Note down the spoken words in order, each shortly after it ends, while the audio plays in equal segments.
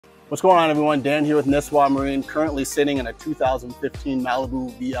What's going on, everyone? Dan here with Nisswa Marine, currently sitting in a 2015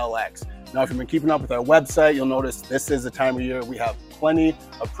 Malibu VLX. Now, if you've been keeping up with our website, you'll notice this is the time of year we have plenty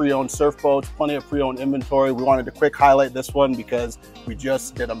of pre-owned surf boats, plenty of pre-owned inventory. We wanted to quick highlight this one because we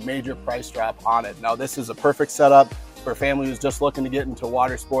just did a major price drop on it. Now, this is a perfect setup for a family who's just looking to get into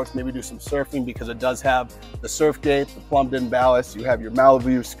water sports, maybe do some surfing, because it does have the surf gate, the plumbed-in ballast, you have your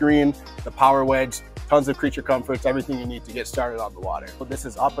Malibu screen, the power wedge, tons of creature comforts, everything you need to get started on the water. This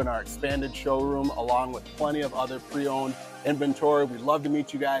is up in our expanded showroom along with plenty of other pre-owned inventory. We'd love to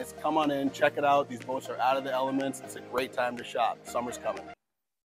meet you guys. Come on in, check it out. These boats are out of the elements. It's a great time to shop. Summer's coming.